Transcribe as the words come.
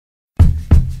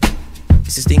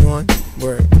Is this thing on?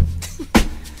 Word.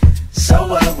 So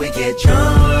what, we get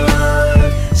drunk.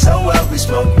 So what, we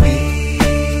smoke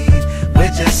weed.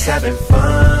 We're just having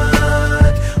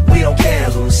fun. We don't care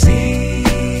who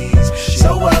sees.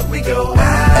 So what, we go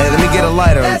out. Hey, let me get a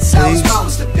lighter, That's please. how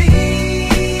it's supposed to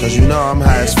be. Cause you know I'm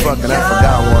high as fuck and I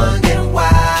forgot one.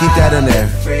 Keep that in there.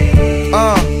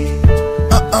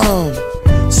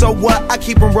 So what? I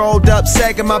keep them rolled up,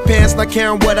 sagging my pants, not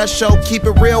caring what I show. Keep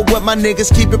it real with my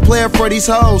niggas, keep it playing for these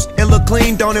hoes. It look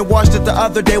clean, don't it? Washed it the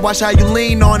other day, watch how you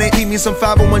lean on it. Keep me some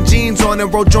 501 jeans on it,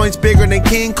 roll joints bigger than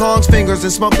King Kong's fingers,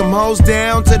 and smoke them hoes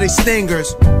down to they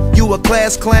stingers. You a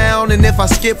class clown, and if I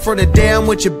skip for the damn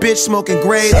with your bitch smoking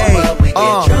grade A. So what, we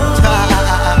get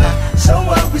drunk. So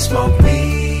what, we smoke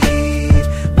weed.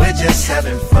 We're just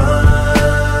having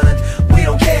fun. We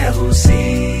don't care who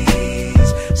sees.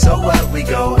 So what, we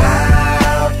go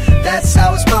out. That's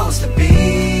how it's supposed to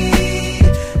be.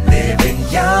 Living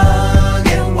young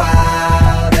and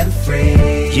wild and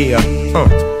free. Yeah,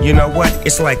 you know what?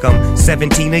 It's like I'm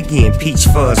 17 again, peach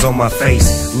fuzz on my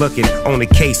face. Looking on the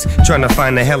case, trying to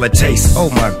find a hella taste. Oh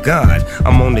my God,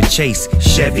 I'm on the chase.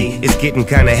 Chevy, it's getting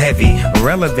kinda heavy.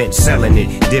 Irrelevant, selling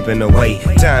it, dipping away.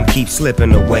 Time keeps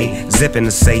slipping away. Zipping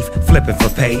the safe, flipping for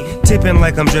pay. Tipping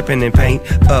like I'm dripping in paint.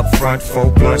 Up front,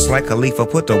 4 blunts like Khalifa,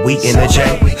 put the wheat in the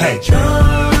J. Hey.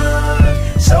 Drunk.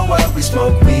 So what, we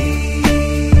smoke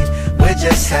weed. We're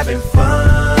just having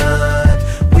fun.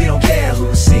 We don't care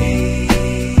who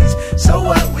sees. So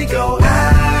what, we go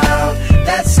out.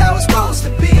 That's how it's supposed to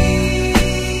be.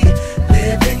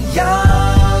 Living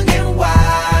young and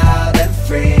wild and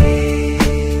free.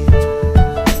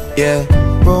 Yeah,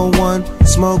 roll one,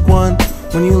 smoke one.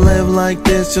 When you live like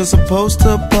this, you're supposed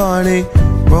to party.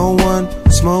 Roll one,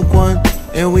 smoke one,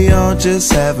 and we all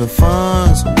just having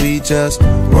fun. So we just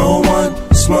roll one,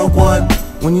 smoke one.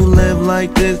 When you live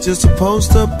like this, you're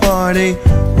supposed to party.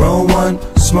 Roll one,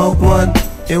 smoke one,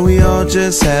 and we all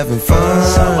just having fun.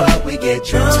 So what, we get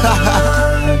drunk.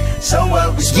 So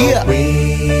what, we smoke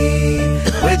weed.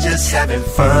 We're just having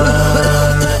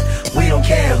fun. We don't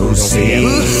care who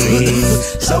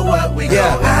sees. So what, we go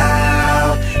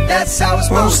out. That's how it's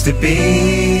supposed to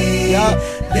be.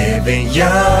 Living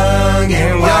young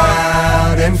and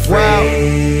wild and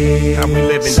free. How we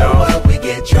living, so dog? What, we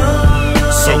get drunk.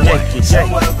 So what, so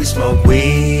what, we smoke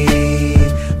weed.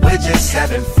 We're just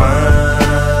having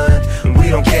fun. We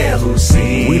don't care who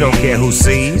sees. We don't care who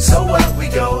sees. So what, we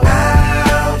go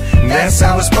out. That's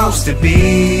how it's supposed to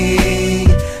be.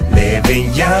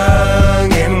 Living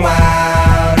young and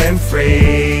wild and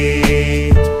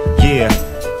free. Yeah.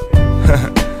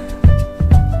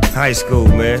 High school,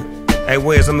 man. Hey,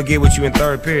 Wes, I'm gonna get with you in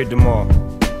 3rd period tomorrow.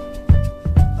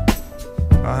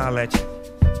 I'll holler at you.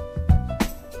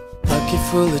 Bucket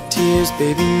full of tears,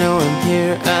 baby, know I'm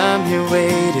here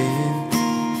waiting.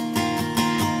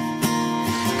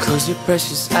 Close your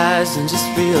precious eyes and just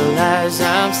realize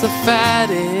I'm still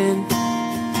fighting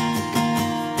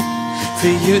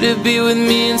for you to be with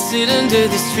me and sit under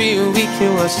this tree and we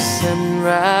can watch the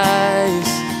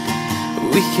sunrise.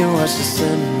 We can watch the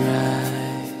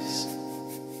sunrise.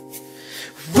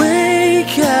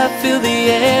 Wake up, feel the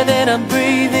air that I'm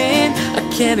breathing. I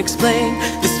can't explain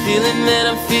this feeling that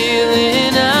I'm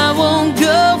feeling. I won't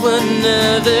go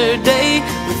another day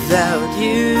without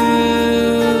you.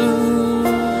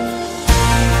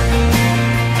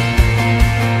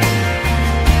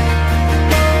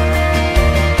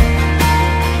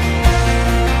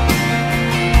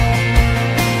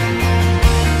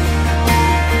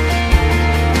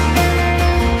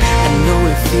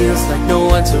 Feels like no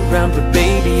one's around, but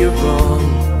baby, you're wrong.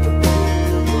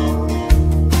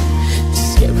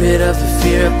 Just get rid of the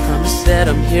fear, I promise that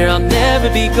I'm here, I'll never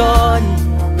be gone.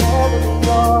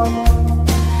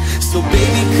 So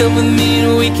baby, come with me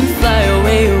and we can fly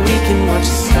away, or we can watch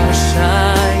the stars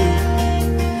shine.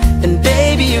 And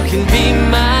baby, you can be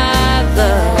my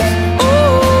love.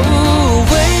 Oh,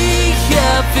 wake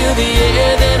up, feel the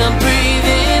air that I'm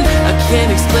breathing. I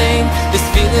can't explain this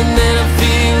feeling that I'm feeling.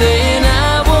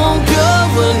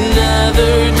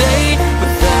 Another day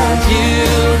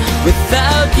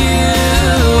without you.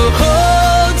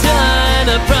 Hold on,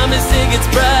 I promise it gets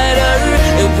brighter.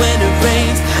 And when it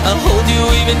rains, I'll hold you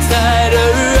even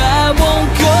tighter. I won't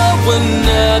go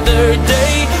another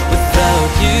day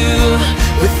without you.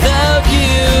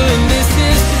 And this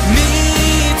is me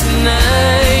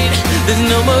tonight. There's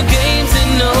no more games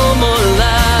and no more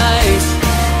lies.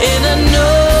 And I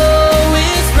know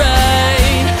it's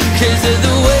right, 'cause of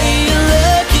the way you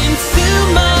look into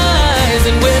my eyes.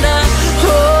 And when I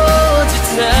hold you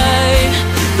tight,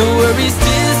 the worries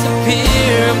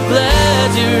disappear. I'm glad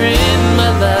you're in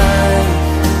my life.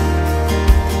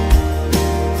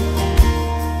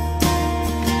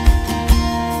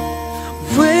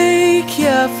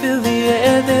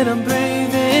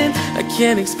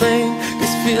 can't explain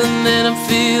this feeling that I'm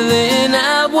feeling.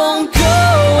 I won't go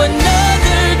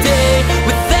another day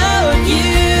without you.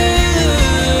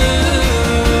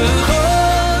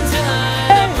 Hold on,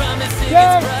 I promise it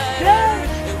gets brighter.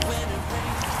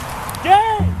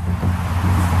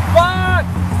 Fuck!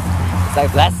 It's like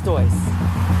Blastoise.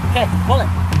 Okay, pull it.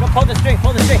 Go pull the string,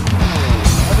 pull the string.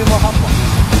 That'll be more helpful.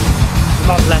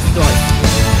 Come on, Blastoise.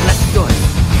 Blastoise.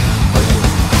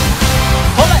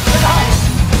 Pull it, to the high.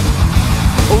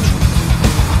 Hold it.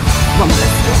 Come on,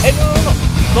 Blastoise. Hey, no.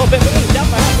 A little bit,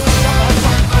 jump ahead, Come on.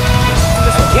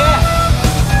 This one, yeah.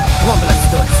 Come on,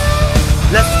 Blastoise.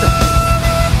 Blastoise.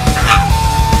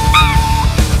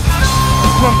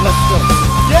 Come on, Blastoise.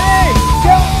 Yay!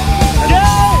 Go!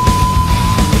 Yay!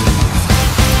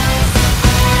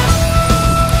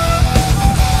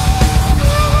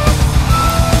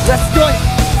 Let's do it!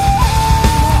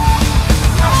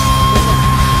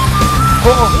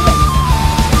 Oh.